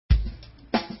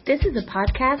This is a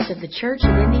podcast of the Church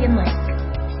of Indian Lake.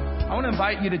 I want to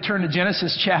invite you to turn to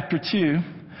Genesis chapter 2.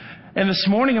 And this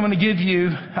morning I'm going to give you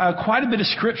quite a bit of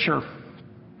scripture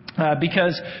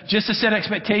because just to set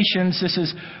expectations, this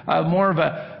is more of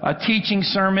a teaching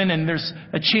sermon, and there's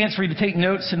a chance for you to take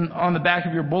notes on the back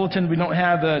of your bulletin. We don't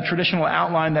have the traditional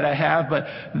outline that I have, but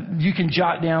you can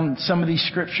jot down some of these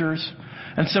scriptures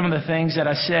and some of the things that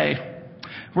I say.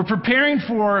 We're preparing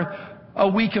for a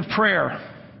week of prayer.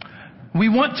 We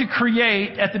want to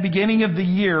create at the beginning of the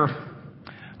year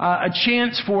a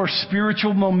chance for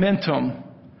spiritual momentum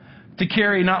to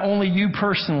carry not only you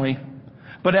personally,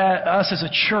 but us as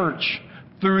a church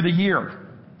through the year.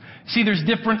 See, there's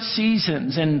different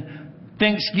seasons, and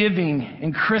Thanksgiving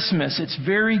and Christmas, it's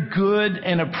very good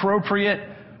and appropriate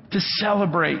to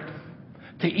celebrate,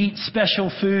 to eat special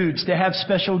foods, to have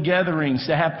special gatherings,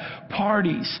 to have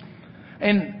parties.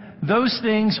 And those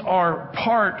things are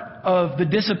part of the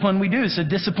discipline we do. It's a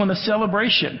discipline of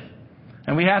celebration.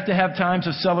 And we have to have times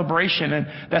of celebration. And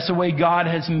that's the way God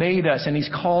has made us and He's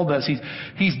called us.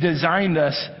 He's designed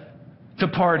us to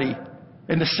party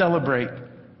and to celebrate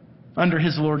under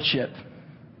His Lordship.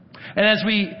 And as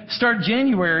we start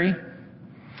January,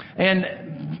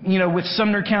 and with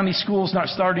Sumner County Schools not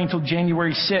starting until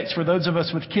January 6th, for those of us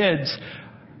with kids,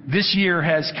 this year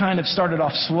has kind of started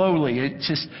off slowly.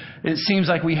 It seems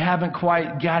like we haven't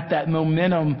quite got that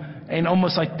momentum, and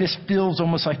almost like this feels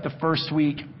almost like the first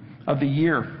week of the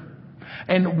year.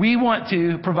 And we want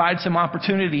to provide some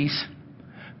opportunities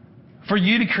for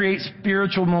you to create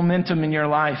spiritual momentum in your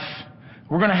life.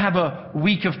 We're going to have a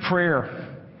week of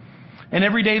prayer. And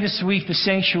every day this week, the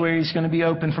sanctuary is going to be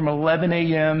open from 11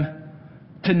 a.m.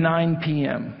 to 9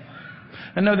 p.m.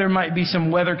 I know there might be some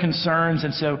weather concerns,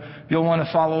 and so you'll want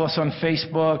to follow us on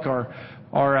Facebook or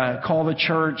call the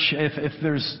church if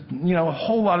there's a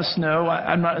whole lot of snow.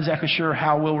 I'm not exactly sure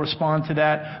how we'll respond to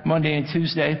that Monday and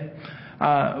Tuesday,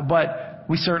 but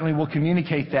we certainly will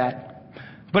communicate that.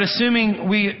 But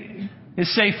assuming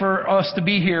it's safe for us to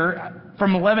be here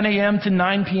from 11 a.m. to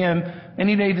 9 p.m.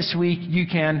 any day this week, you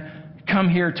can come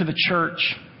here to the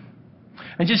church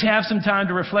and just have some time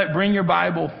to reflect. Bring your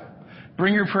Bible.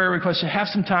 Bring your prayer requests, and have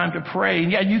some time to pray.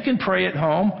 And yeah, you can pray at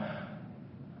home.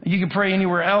 You can pray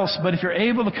anywhere else. But if you're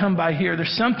able to come by here,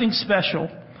 there's something special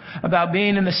about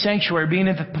being in the sanctuary, being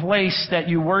in the place that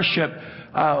you worship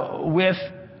with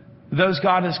those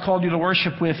God has called you to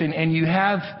worship with. And you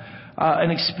have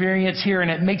an experience here, and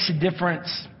it makes a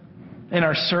difference in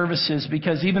our services,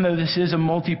 because even though this is a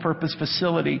multi-purpose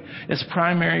facility, its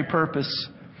primary purpose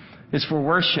is for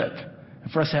worship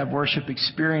and for us to have worship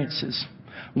experiences.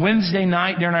 Wednesday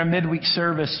night during our midweek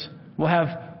service, we'll have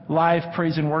live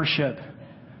praise and worship,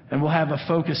 and we'll have a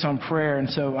focus on prayer. And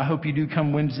so I hope you do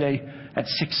come Wednesday at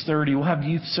 6:30. We'll have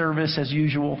youth service as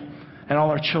usual and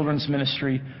all our children's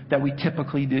ministry that we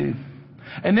typically do.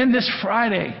 And then this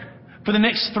Friday, for the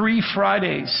next 3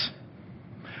 Fridays,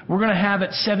 we're going to have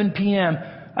at 7 p.m.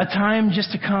 a time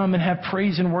just to come and have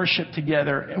praise and worship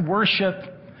together, and worship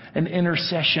and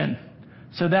intercession.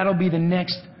 So that'll be the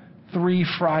next 3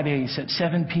 Fridays at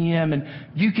 7 p.m. And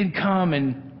you can come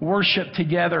and worship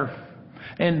together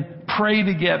and pray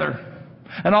together.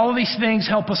 And all of these things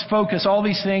help us focus. All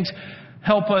these things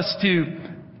help us to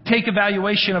take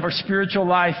evaluation of our spiritual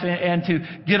life and to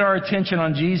get our attention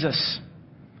on Jesus.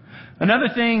 Another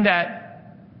thing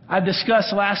that I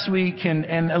discussed last week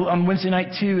and on Wednesday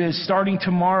night too is starting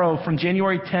tomorrow from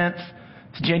January 10th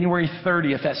to January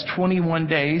 30th. That's 21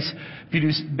 days. If you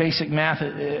do basic math,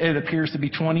 it appears to be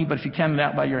 20, but if you count it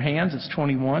out by your hands, it's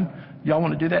 21. Y'all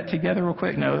want to do that together real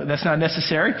quick? No, that's not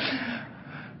necessary.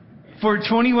 For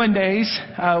 21 days,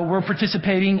 we're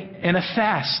participating in a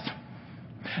fast.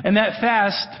 And that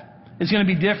fast is going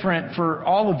to be different for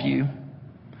all of you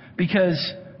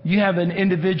because you have an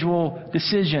individual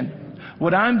decision.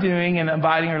 What I'm doing and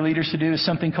inviting our leaders to do is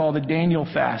something called a Daniel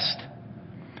fast.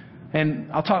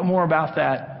 And I'll talk more about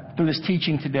that through this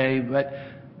teaching today, but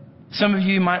some of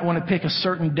you might want to pick a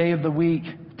certain day of the week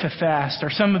to fast, or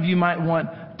some of you might want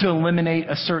to eliminate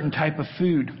a certain type of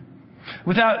food.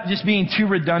 Without just being too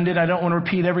redundant, I don't want to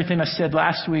repeat everything I said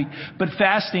last week, but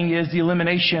fasting is the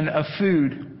elimination of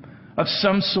food of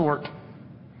some sort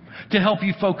to help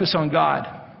you focus on God.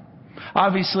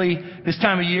 Obviously, this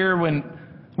time of year when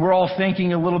we're all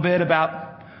thinking a little bit about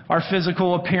our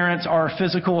physical appearance, our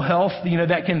physical health,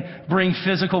 that can bring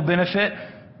physical benefit.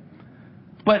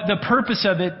 But the purpose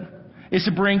of it is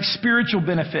to bring spiritual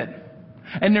benefit.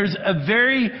 And there's a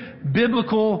very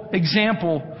biblical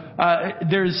example.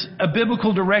 There's a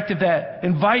biblical directive that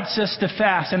invites us to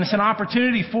fast. And it's an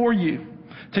opportunity for you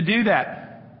to do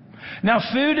that. Now,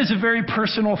 food is a very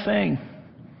personal thing.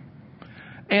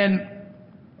 And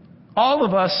all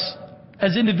of us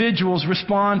as individuals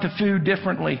respond to food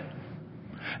differently.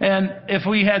 And if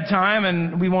we had time,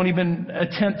 and we won't even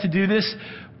attempt to do this,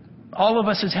 all of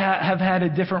us have had a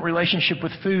different relationship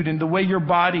with food, and the way your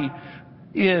body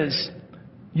is,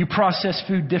 you process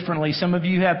food differently. Some of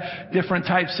you have different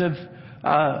types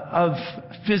of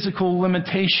physical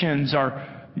limitations, or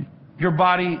your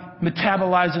body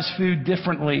metabolizes food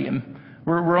differently, and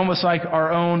we're almost like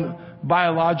our own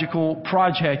biological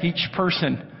project, each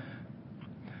person.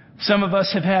 Some of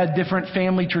us have had different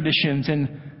family traditions,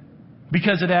 and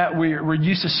because of that, we're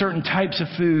used to certain types of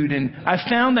food. And I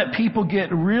found that people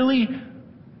get really,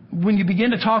 when you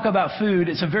begin to talk about food,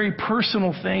 it's a very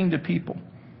personal thing to people.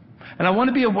 And I want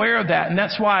to be aware of that. And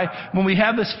that's why when we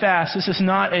have this fast, this is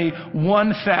not a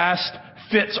one fast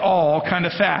fits all kind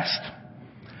of fast.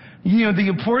 You know, the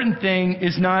important thing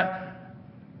is not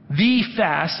the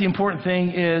fast. The important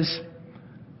thing is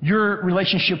your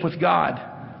relationship with God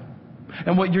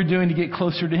and what you're doing to get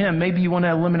closer to Him. Maybe you want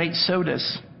to eliminate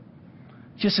sodas,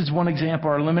 just as one example,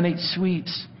 or eliminate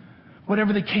sweets.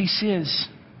 Whatever the case is,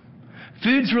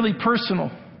 food's really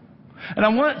personal. And I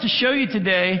want to show you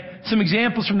today some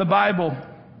examples from the Bible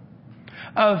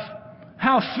of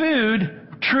how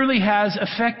food truly has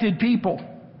affected people.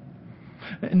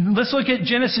 And let's look at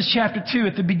Genesis chapter 2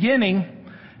 at the beginning.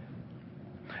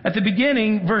 At the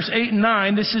beginning, verse 8 and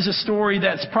 9, this is a story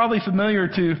that's probably familiar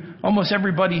to almost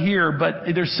everybody here, but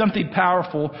there's something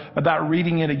powerful about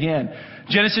reading it again.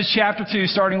 Genesis chapter 2,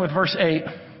 starting with verse 8,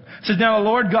 says, "Now the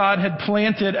Lord God had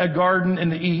planted a garden in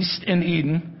the east in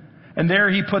Eden, and there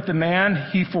He put the man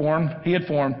He had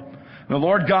formed. And the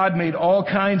Lord God made all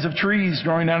kinds of trees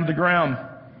growing out of the ground,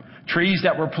 trees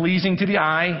that were pleasing to the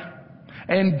eye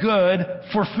and good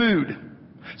for food."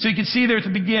 So you can see there at the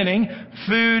beginning,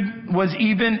 food was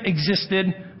even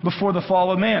existed before the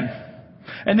fall of man.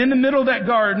 And in the middle of that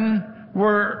garden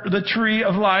were the tree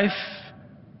of life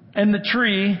and the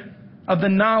tree of the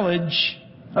knowledge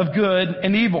of good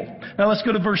and evil. Now let's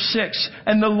go to verse 6.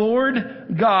 "And the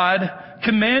Lord God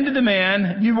commanded the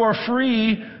man, 'You are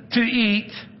free to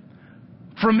eat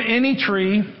from any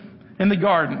tree in the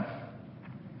garden.'"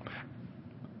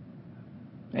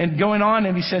 And going on,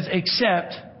 and He says,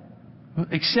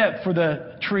 except for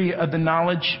the tree of the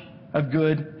knowledge of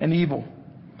good and evil.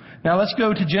 Now let's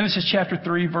go to Genesis chapter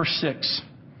 3, verse 6.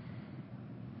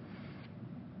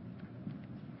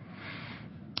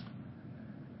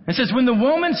 It says, "When the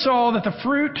woman saw that the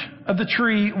fruit of the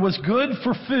tree was good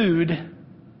for food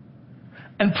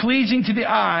and pleasing to the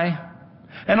eye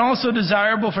and also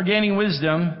desirable for gaining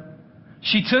wisdom,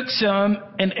 she took some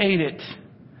and ate it.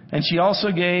 And she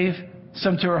also gave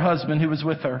some to her husband who was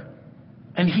with her,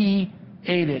 and he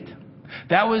ate it."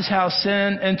 That was how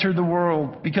sin entered the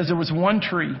world, because there was one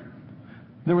tree.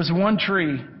 There was one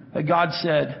tree that God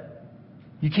said,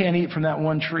 you can't eat from that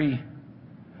one tree.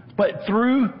 But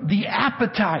through the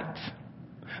appetite,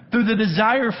 through the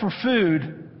desire for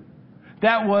food,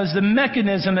 that was the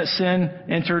mechanism that sin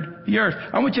entered the earth.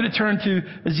 I want you to turn to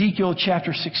Ezekiel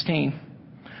chapter 16.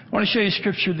 I want to show you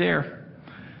scripture there.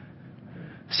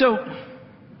 So,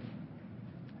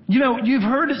 you know, you've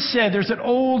heard it said, there's an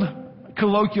old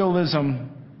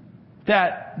colloquialism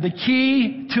that the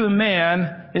key to a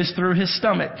man is through his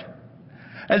stomach.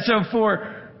 And so for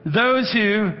those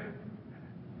who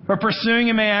are pursuing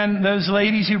a man, those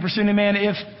ladies who are pursuing a man,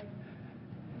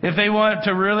 if they want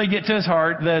to really get to his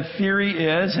heart, the theory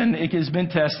is, and it has been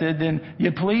tested, then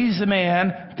you please the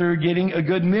man through getting a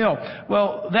good meal.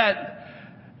 Well,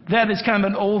 that is kind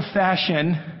of an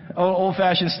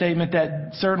old-fashioned statement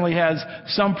that certainly has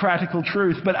some practical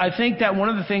truth. But I think that one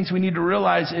of the things we need to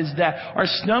realize is that our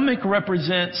stomach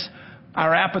represents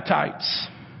our appetites.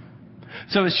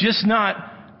 So it's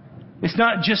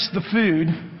not just the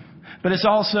food, but it's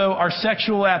also our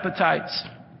sexual appetites.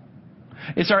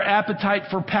 It's our appetite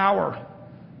for power.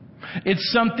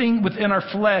 It's something within our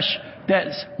flesh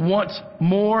that wants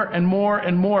more and more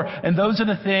and more. And those are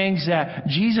the things that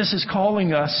Jesus is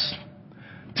calling us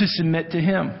to submit to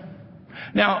Him.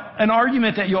 Now, an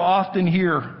argument that you'll often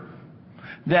hear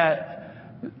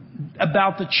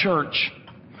about the church,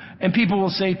 and people will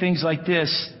say things like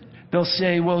this. They'll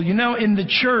say, well, you know, in the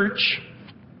church,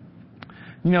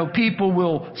 you know, people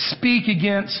will speak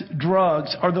against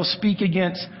drugs, or they'll speak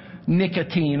against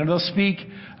nicotine, or they'll speak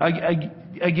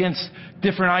against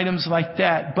different items like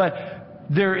that. But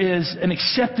there is an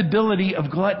acceptability of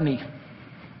gluttony.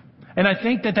 And I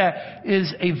think that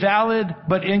is a valid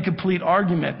but incomplete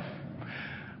argument.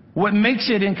 What makes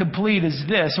it incomplete is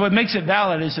this. What makes it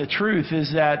valid is the truth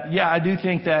is that, yeah, I do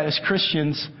think that as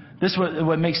Christians,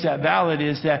 what makes that valid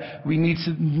is that we need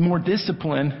some more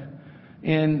discipline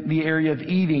in the area of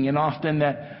eating. And often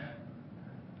that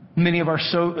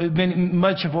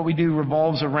much of what we do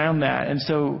revolves around that. And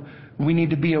so we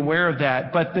need to be aware of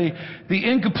that. But the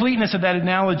incompleteness of that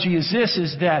analogy is this,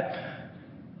 is that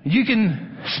you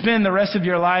can spend the rest of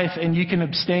your life and you can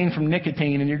abstain from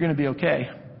nicotine and you're going to be okay.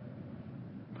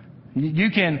 You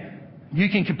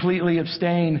can completely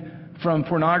abstain from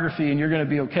pornography and you're going to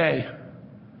be okay.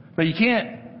 But you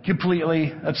can't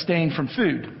completely abstain from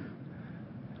food.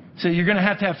 So you're going to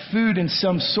have food in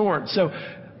some sort. So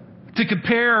to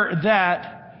compare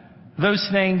those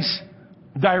things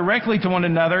directly to one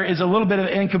another is a little bit of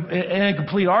an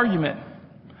incomplete argument.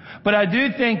 But I do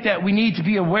think that we need to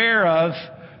be aware of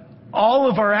all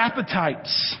of our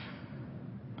appetites.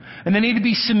 And they need to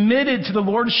be submitted to the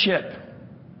Lordship.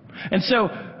 And so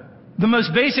the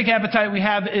most basic appetite we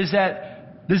have is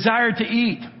that desire to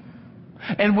eat.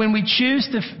 And when we choose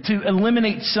to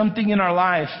eliminate something in our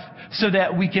life so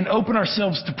that we can open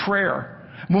ourselves to prayer,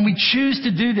 when we choose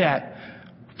to do that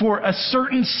for a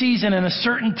certain season and a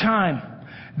certain time,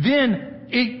 then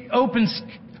it opens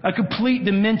a complete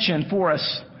dimension for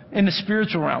us in the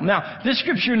spiritual realm. Now, this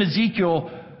scripture in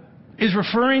Ezekiel is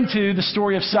referring to the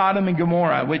story of Sodom and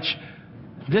Gomorrah, which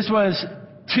this was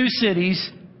two cities,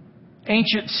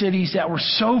 ancient cities that were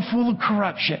so full of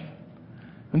corruption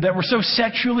and that were so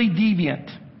sexually deviant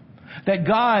that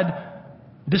God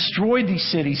destroyed these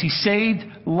cities. He saved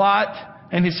Lot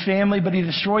and his family, but he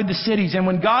destroyed the cities. And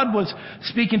when God was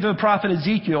speaking to the prophet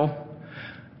Ezekiel,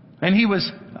 and he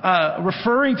was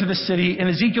referring to the city in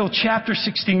Ezekiel chapter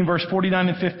 16, verse 49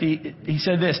 and 50, he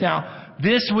said this, "Now,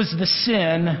 this was the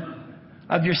sin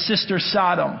of your sister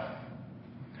Sodom.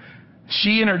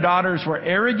 She and her daughters were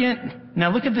arrogant."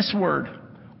 Now look at this word.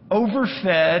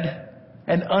 "Overfed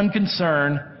and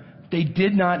unconcerned. They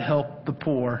did not help the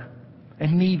poor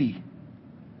and needy."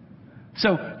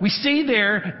 So we see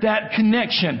there that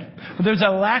connection. There's a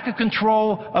lack of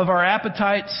control of our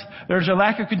appetites. There's a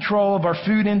lack of control of our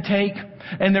food intake.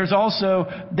 And there's also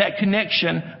that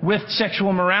connection with sexual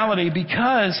immorality,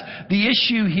 because the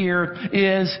issue here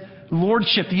is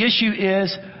lordship. The issue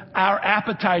is our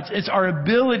appetites. It's our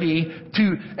ability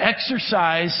to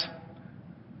exercise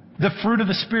the fruit of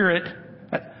the Spirit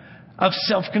of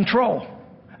self-control.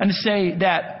 And to say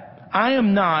that I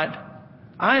am not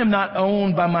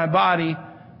owned by my body.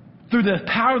 Through the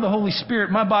power of the Holy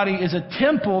Spirit, my body is a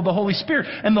temple of the Holy Spirit,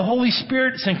 and the Holy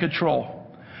Spirit's in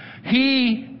control.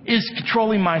 He is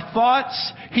controlling my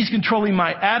thoughts. He's controlling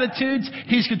my attitudes.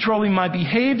 He's controlling my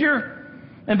behavior.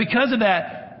 And because of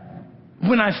that,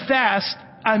 when I fast,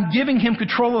 I'm giving Him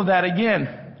control of that again.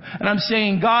 And I'm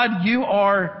saying, God, you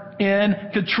are in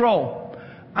control.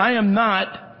 I am not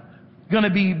going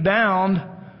to be bound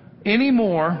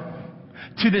anymore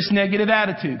to this negative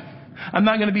attitude. I'm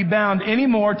not going to be bound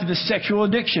anymore to this sexual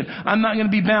addiction. I'm not going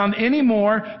to be bound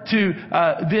anymore to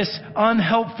this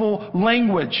unhelpful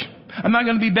language. I'm not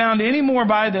going to be bound anymore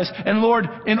by this. And Lord,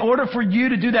 in order for you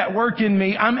to do that work in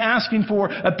me, I'm asking for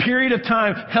a period of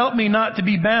time. Help me not to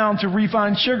be bound to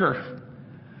refined sugar.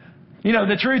 You know,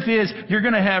 the truth is, you're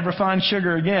going to have refined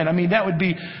sugar again. I mean, that would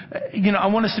be, I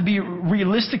want us to be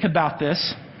realistic about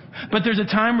this. But there's a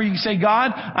time where you say,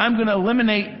 God, I'm going to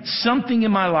eliminate something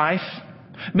in my life.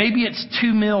 Maybe it's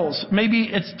 2 meals. Maybe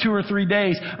it's 2 or 3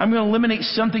 days. I'm going to eliminate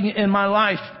something in my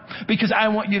life because I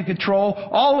want you to control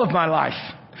all of my life.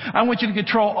 I want you to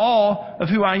control all of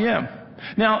who I am.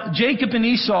 Now, Jacob and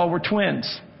Esau were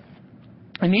twins.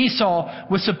 And Esau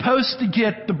was supposed to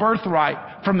get the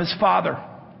birthright from his father.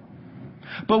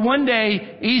 But one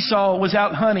day, Esau was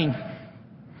out hunting.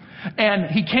 And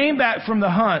he came back from the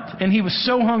hunt, and he was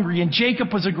so hungry, and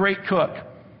Jacob was a great cook.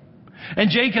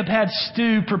 And Jacob had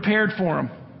stew prepared for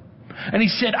him. And he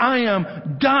said, I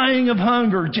am dying of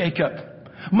hunger, Jacob.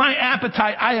 My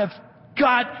appetite, I have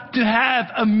got to have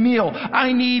a meal.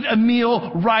 I need a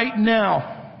meal right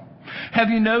now. Have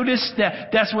you noticed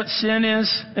that that's what sin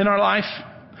is in our life?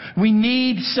 We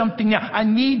need something now. I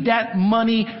need that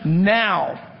money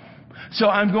now. So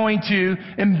I'm going to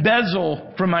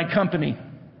embezzle from my company.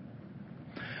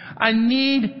 I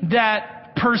need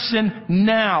that person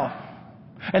now.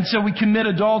 And so we commit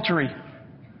adultery.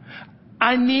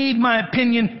 I need my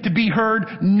opinion to be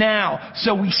heard now.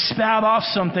 So we spout off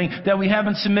something that we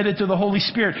haven't submitted to the Holy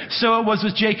Spirit. So it was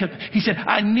with Jacob. He said,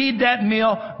 I need that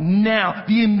meal now.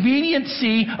 The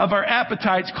immediacy of our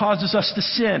appetites causes us to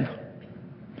sin.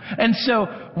 And so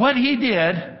what he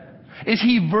did is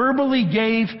he verbally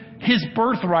gave his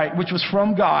birthright, which was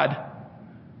from God,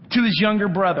 to his younger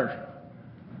brother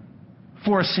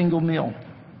for a single meal.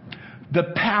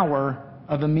 The power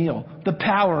of a meal. The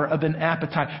power of an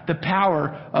appetite. The power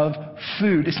of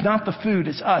food. It's not the food,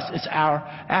 it's us. It's our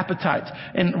appetites.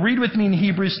 And read with me in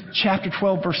Hebrews chapter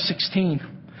 12, verse 16.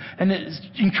 And it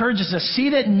encourages us, see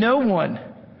that no one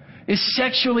is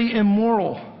sexually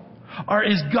immoral or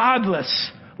is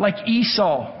godless like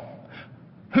Esau,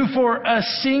 who for a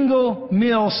single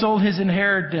meal sold his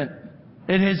inheritance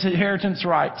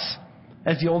rights.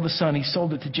 As the oldest son, he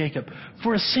sold it to Jacob.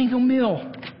 For a single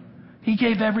meal, he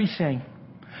gave everything.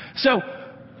 So,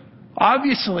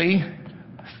 obviously,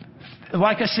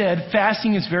 like I said,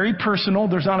 fasting is very personal.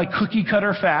 There's not a cookie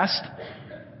cutter fast.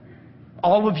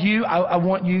 All of you, I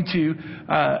want you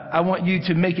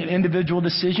to make an individual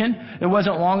decision. It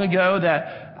wasn't long ago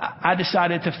that I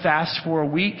decided to fast for a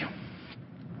week.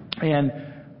 And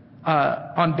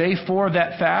on day 4 of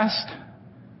that fast,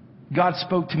 God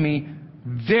spoke to me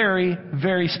very,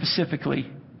 very specifically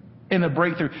in a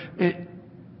breakthrough. It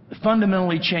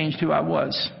fundamentally changed who I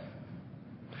was.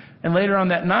 And later on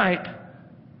that night,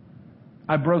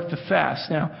 I broke the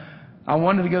fast. Now, I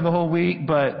wanted to go the whole week,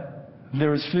 but there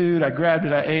was food. I grabbed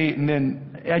it, I ate, and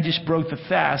then I just broke the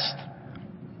fast.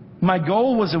 My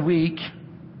goal was a week.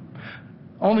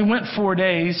 Only went 4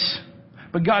 days,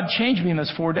 but God changed me in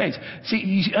those 4 days. See,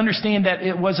 you understand that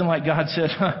it wasn't like God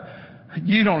said,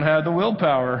 you don't have the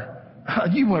willpower.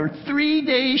 You were 3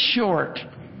 days short.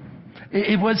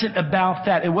 It wasn't about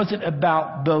that. It wasn't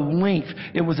about the length.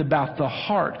 It was about the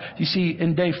heart. You see,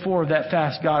 in day 4 of that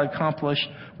fast, God accomplished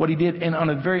what He did. And on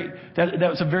that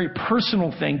was a very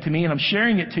personal thing to me. And I'm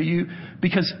sharing it to you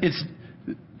because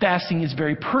fasting is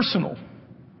very personal.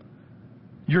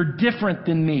 You're different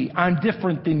than me. I'm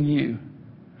different than you.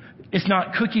 It's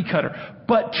not cookie cutter.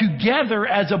 But together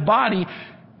as a body,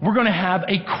 we're going to have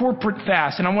a corporate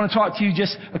fast. And I want to talk to you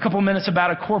just a couple of minutes about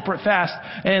a corporate fast.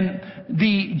 And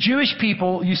the Jewish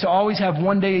people used to always have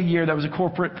 1 day a year that was a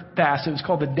corporate fast. It was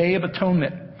called the Day of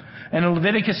Atonement. And in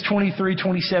Leviticus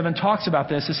 23:27 talks about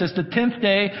this. It says the 10th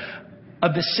day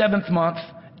of the 7th month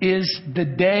is the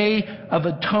Day of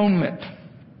Atonement.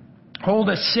 Hold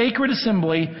a sacred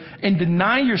assembly and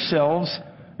deny yourselves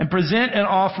and present an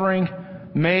offering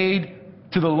made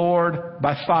to the Lord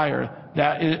by fire.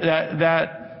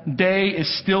 That day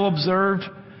is still observed,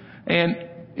 and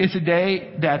it's a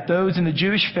day that those in the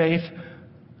Jewish faith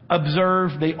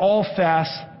observe. They all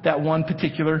fast that one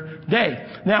particular day.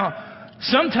 Now,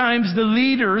 sometimes the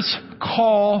leaders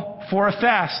call for a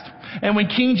fast. And when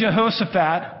King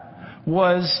Jehoshaphat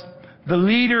was the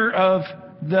leader of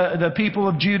the people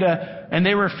of Judah, and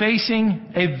they were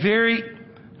facing a very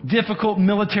difficult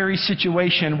military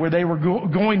situation where they were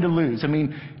going to lose. I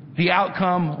mean, the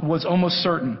outcome was almost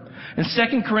certain. In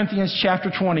 2 Corinthians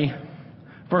chapter 20,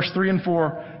 verse 3 and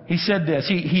 4, he said this.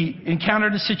 He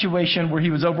encountered a situation where he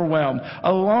was overwhelmed.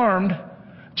 Alarmed,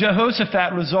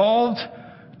 Jehoshaphat resolved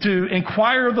to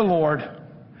inquire of the Lord,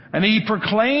 and he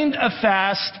proclaimed a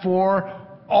fast for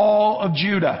all of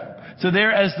Judah. So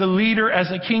there, as the leader, as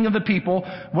the king of the people,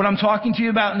 what I'm talking to you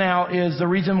about now is the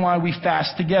reason why we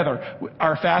fast together.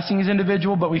 Our fasting is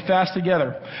individual, but we fast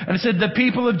together. And it said the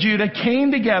people of Judah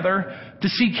came together to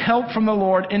seek help from the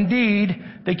Lord. Indeed,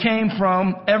 they came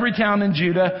from every town in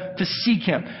Judah to seek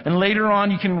Him. And later on,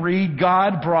 you can read,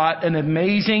 God brought an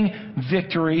amazing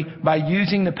victory by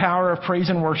using the power of praise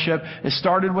and worship. It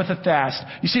started with a fast.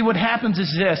 You see, what happens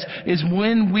is this, is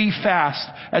when we fast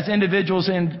as individuals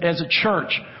and as a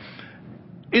church,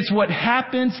 it's what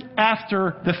happens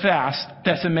after the fast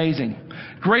that's amazing.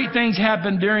 Great things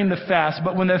happen during the fast,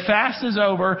 but when the fast is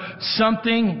over,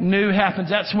 something new happens.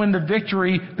 That's when the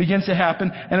victory begins to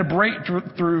happen and a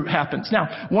breakthrough happens.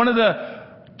 Now, one of the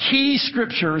key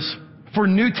scriptures for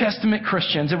New Testament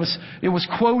Christians, it was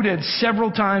quoted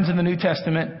several times in the New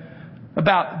Testament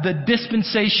about the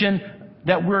dispensation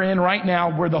that we're in right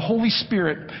now, where the Holy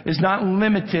Spirit is not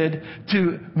limited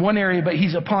to one area, but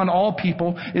He's upon all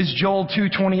people, is Joel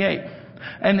 2:28.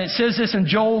 And it says this in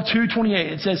Joel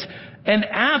 2:28. It says, and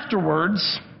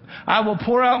afterwards I will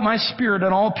pour out my Spirit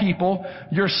on all people.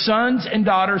 Your sons and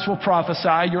daughters will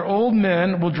prophesy. Your old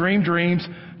men will dream dreams.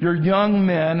 Your young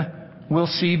men will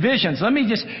see visions. Let me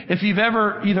just, if you've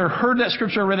ever either heard that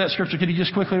scripture or read that scripture, could you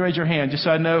just quickly raise your hand just so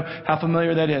I know how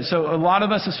familiar that is? So a lot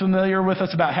of us is familiar with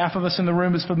us. About half of us in the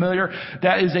room is familiar.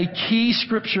 That is a key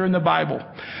scripture in the Bible.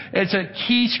 It's a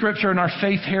key scripture in our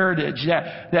faith heritage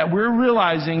that we're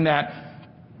realizing that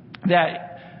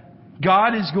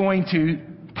God is going to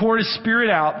pour His Spirit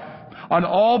out on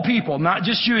all people, not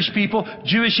just Jewish people,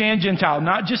 Jewish and Gentile,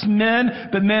 not just men,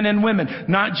 but men and women,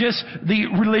 not just the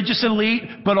religious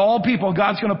elite, but all people.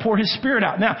 God's going to pour His Spirit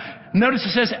out. Now, notice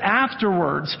it says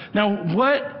afterwards. Now,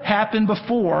 what happened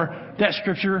before that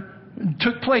scripture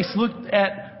took place? Look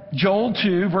at Joel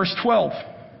 2, verse 12.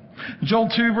 Joel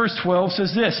 2, verse 12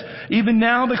 says this, even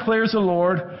now declares the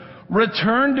Lord,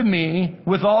 return to me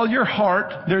with all your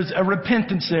heart. There's a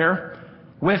repentance there.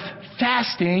 with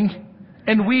fasting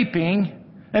and weeping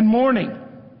and mourning.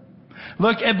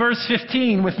 Look at verse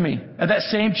 15 with me of that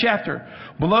same chapter.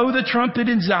 Blow the trumpet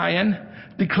in Zion,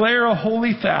 declare a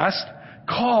holy fast,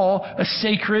 call a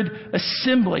sacred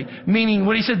assembly. Meaning,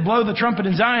 when he said blow the trumpet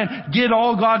in Zion, get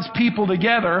all God's people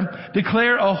together,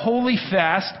 declare a holy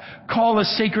fast, call a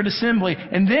sacred assembly.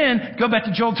 And then go back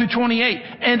to Joel 2:28.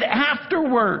 And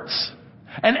afterwards,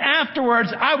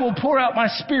 I will pour out my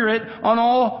Spirit on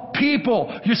all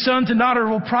people. Your sons and daughters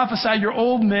will prophesy. Your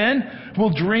old men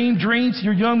will dream dreams.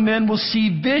 Your young men will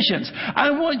see visions.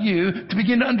 I want you to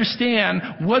begin to understand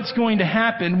what's going to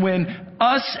happen when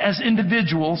us as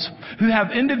individuals who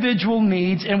have individual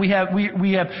needs, and we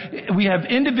have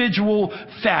individual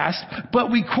fast,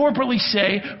 but we corporately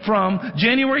say from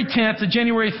January 10th to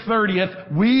January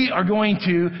 30th, we are going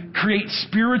to create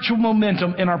spiritual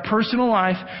momentum in our personal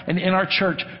life and in our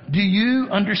church. Do you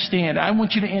understand? I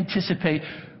want you to anticipate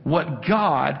what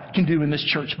God can do in this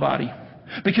church body.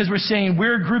 Because we're saying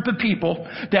we're a group of people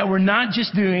that we're not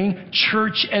just doing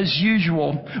church as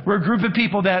usual. We're a group of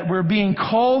people that we're being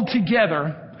called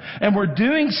together, and we're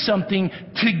doing something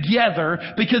together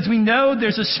because we know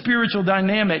there's a spiritual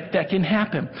dynamic that can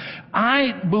happen.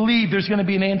 I believe there's going to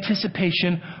be an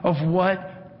anticipation of what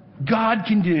God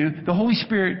can do. The Holy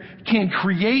Spirit can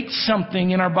create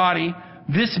something in our body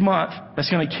this month that's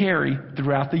going to carry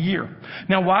throughout the year.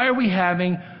 Now, why are we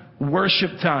having worship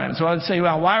time? So I'd say,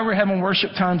 well, why are we having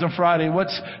worship times on Friday?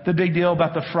 What's the big deal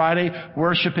about the Friday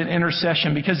worship and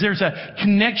intercession? Because there's a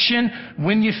connection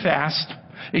when you fast.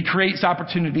 It creates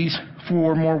opportunities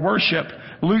for more worship.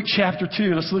 Luke chapter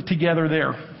 2, let's look together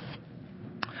there.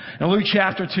 In Luke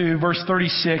chapter 2, verse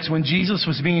 36, when Jesus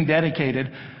was being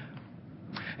dedicated,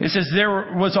 it says,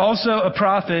 there was also a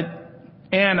prophet,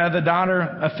 Anna, the daughter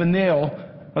of Phanuel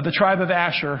of the tribe of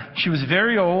Asher. She was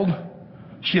very old.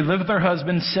 She had lived with her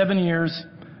husband 7 years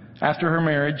after her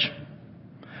marriage,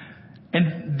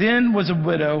 and then was a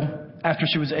widow after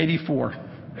she was 84.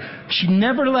 She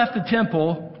never left the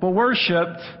temple, but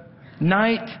worshiped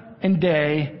night and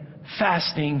day,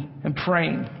 fasting and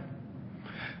praying.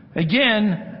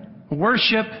 Again,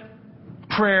 worship,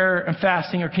 prayer, and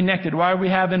fasting are connected. Why are we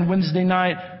having Wednesday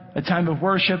night a time of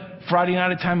worship, Friday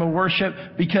night a time of worship?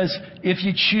 Because if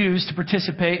you choose to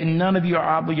participate, and none of you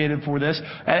are obligated for this,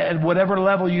 at whatever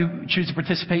level you choose to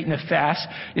participate in a fast,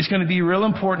 it's going to be real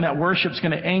important that worship's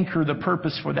going to anchor the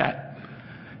purpose for that.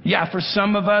 Yeah, for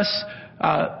some of us,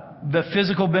 the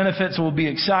physical benefits will be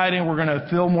exciting. We're going to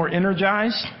feel more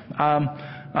energized.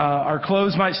 Our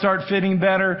clothes might start fitting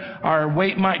better. Our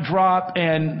weight might drop.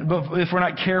 But if we're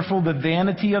not careful, the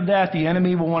vanity of that, the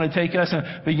enemy will want to take us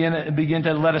and begin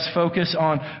to let us focus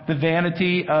on the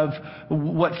vanity of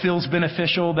what feels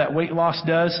beneficial that weight loss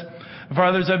does. For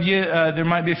others of you, there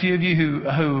might be a few of you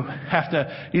who have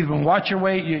to even watch your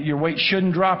weight. Your weight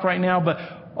shouldn't drop right now, but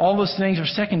all those things are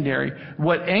secondary.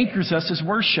 What anchors us is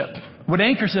worship. What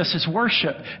anchors us is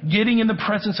worship, getting in the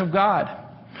presence of God.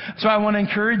 So I want to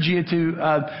encourage you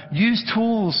to use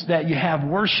tools that you have,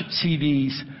 worship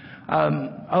CDs.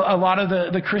 A lot of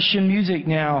the Christian music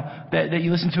now that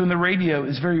you listen to on the radio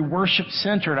is very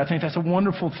worship-centered. I think that's a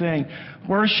wonderful thing.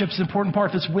 Worship's an important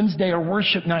part. This Wednesday, our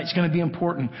worship night is going to be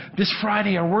important. This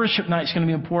Friday, our worship night is going to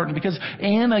be important because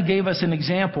Anna gave us an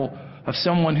example of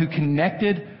someone who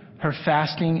connected her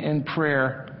fasting and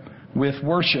prayer with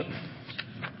worship.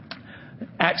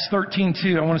 Acts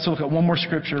 13:2. I want us to look at one more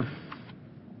scripture.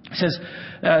 It says,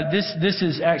 this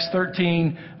is Acts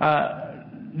 13.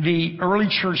 The early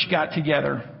church got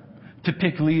together to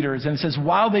pick leaders. And it says,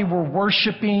 while they were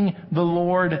worshiping the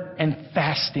Lord and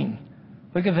fasting.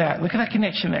 Look at that. Look at that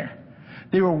connection there.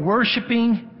 They were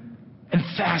worshiping and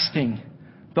fasting.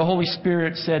 The Holy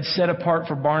Spirit said, set apart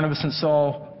for Barnabas and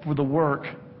Saul for the work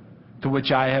to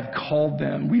which I have called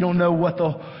them. We don't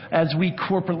know as we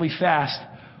corporately fast,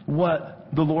 what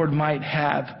the Lord might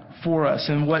have for us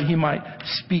and what He might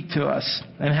speak to us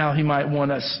and how He might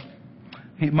want us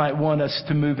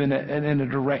to move in a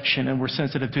direction, and we're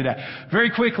sensitive to that. Very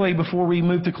quickly, before we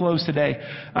move to close today,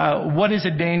 what is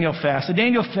a Daniel fast? A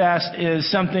Daniel fast is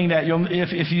something that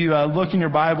if you look in your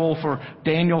Bible for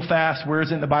Daniel fast, where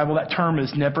is it in the Bible? That term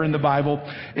is never in the Bible.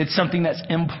 It's something that's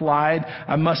implied.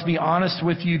 I must be honest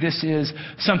with you. This is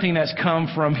something that's come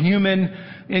from human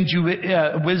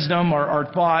wisdom or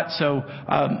thought. So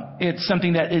it's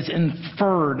something that is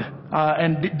inferred.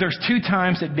 And there's 2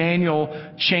 times that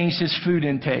Daniel changed his food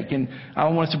intake. And I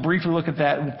want us to briefly look at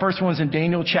that. The first one is in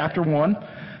Daniel chapter 1.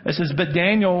 It says, but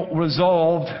Daniel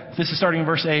resolved, this is starting in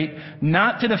verse 8,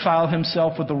 not to defile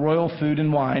himself with the royal food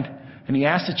and wine, And he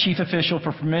asked the chief official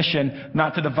for permission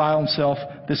not to defile himself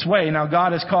this way. Now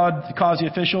God has caused the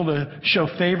official to show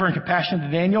favor and compassion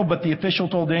to Daniel, but the official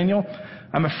told Daniel,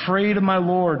 I'm afraid of my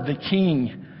lord, the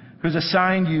king, who's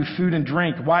assigned you food and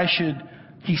drink. Why should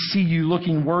he see you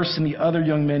looking worse than the other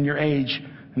young men your age?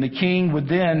 And the king would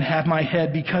then have my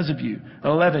head because of you.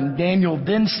 11, Daniel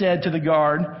then said to the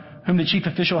guard, whom the chief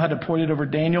official had appointed over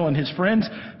Daniel and his friends,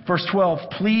 verse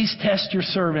 12, please test your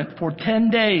servant for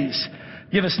 10 days.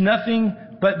 Give us nothing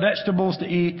but vegetables to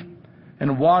eat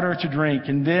and water to drink,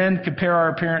 and then compare our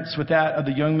appearance with that of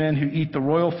the young men who eat the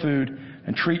royal food,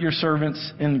 and treat your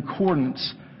servants in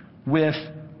accordance with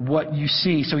what you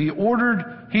see. So he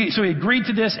agreed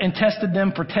to this and tested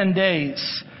them for 10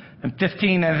 days. And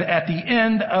 15, at the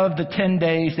end of the 10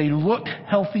 days, they looked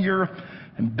healthier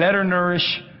and better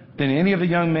nourished than any of the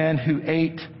young men who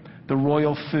ate the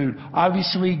royal food.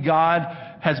 Obviously, God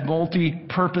has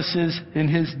multi-purposes in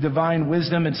His divine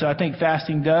wisdom, and so I think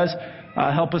fasting does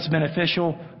help us is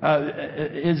beneficial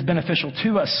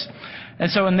to us.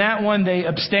 And so in that one, they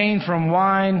abstained from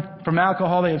wine, from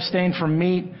alcohol, they abstained from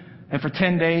meat, and for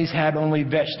 10 days had only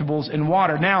vegetables and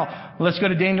water. Now, let's go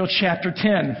to Daniel chapter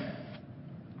 10.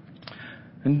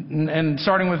 And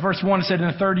starting with verse 1, it said, in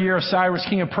the third year of Cyrus,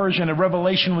 king of Persia, a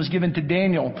revelation was given to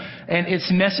Daniel, and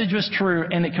its message was true,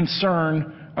 and it concerned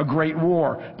a great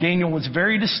war. Daniel was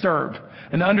very disturbed,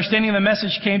 and the understanding of the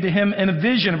message came to him in a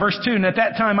vision. Verse 2, and at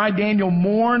that time I, Daniel,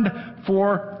 mourned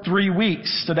for 3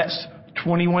 weeks. So that's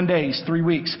 21 days, 3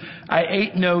 weeks. I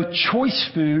ate no choice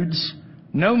foods,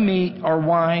 no meat or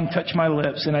wine touched my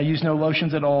lips, and I used no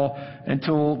lotions at all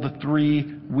until the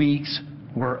 3 weeks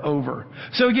were over.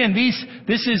 So again,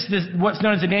 this is what's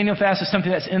known as the Daniel fast is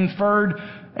something that's inferred,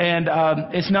 and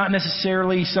it's not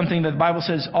necessarily something that the Bible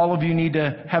says all of you need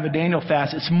to have a Daniel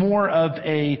fast. It's more of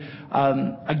a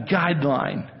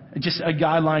guideline, just a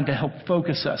guideline to help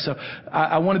focus us. So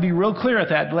I want to be real clear at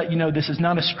that, to let you know this is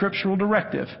not a scriptural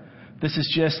directive. This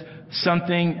is just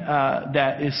something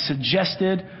that is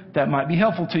suggested that might be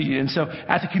helpful to you. And so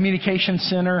at the Communication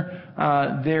Center,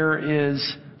 there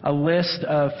is a list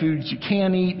of foods you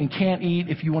can eat and can't eat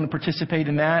if you want to participate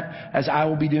in that, as I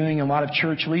will be doing and a lot of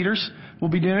church leaders will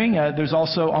be doing. There's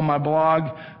also on my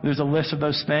blog, there's a list of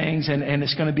those things, and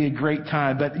it's going to be a great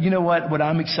time. But you know what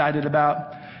I'm excited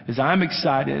about is I'm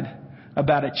excited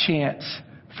about a chance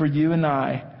for you and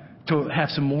I to have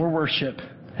some more worship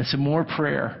and some more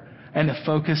prayer and to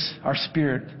focus our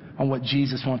spirit on what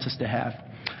Jesus wants us to have.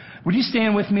 Would you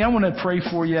stand with me? I want to pray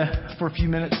for you for a few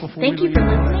minutes before we leave. Thank you for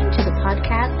listening to the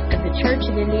podcast of the Church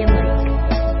of Indian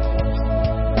Lake.